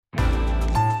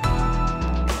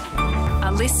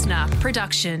listener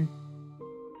production.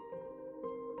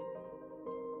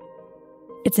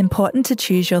 It's important to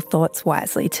choose your thoughts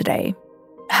wisely today.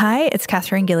 Hi, it's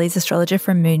Catherine Gillies, astrologer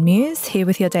from Moon Muse, here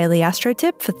with your daily astro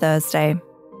tip for Thursday.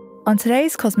 On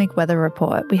today's Cosmic Weather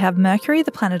Report, we have Mercury,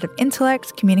 the planet of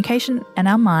intellect, communication, and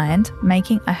our mind,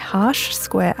 making a harsh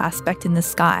square aspect in the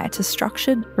sky to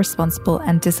structured, responsible,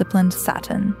 and disciplined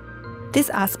Saturn. This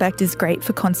aspect is great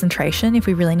for concentration if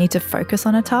we really need to focus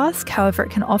on a task, however, it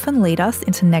can often lead us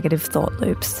into negative thought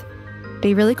loops.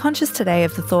 Be really conscious today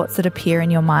of the thoughts that appear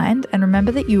in your mind and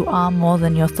remember that you are more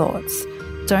than your thoughts.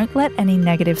 Don't let any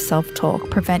negative self-talk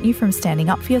prevent you from standing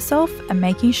up for yourself and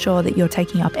making sure that you're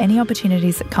taking up any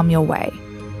opportunities that come your way.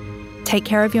 Take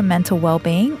care of your mental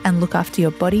well-being and look after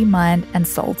your body, mind, and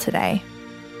soul today.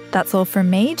 That's all from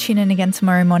me. Tune in again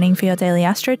tomorrow morning for your daily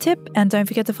astro tip, and don't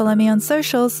forget to follow me on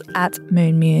socials at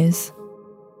Moon Muse.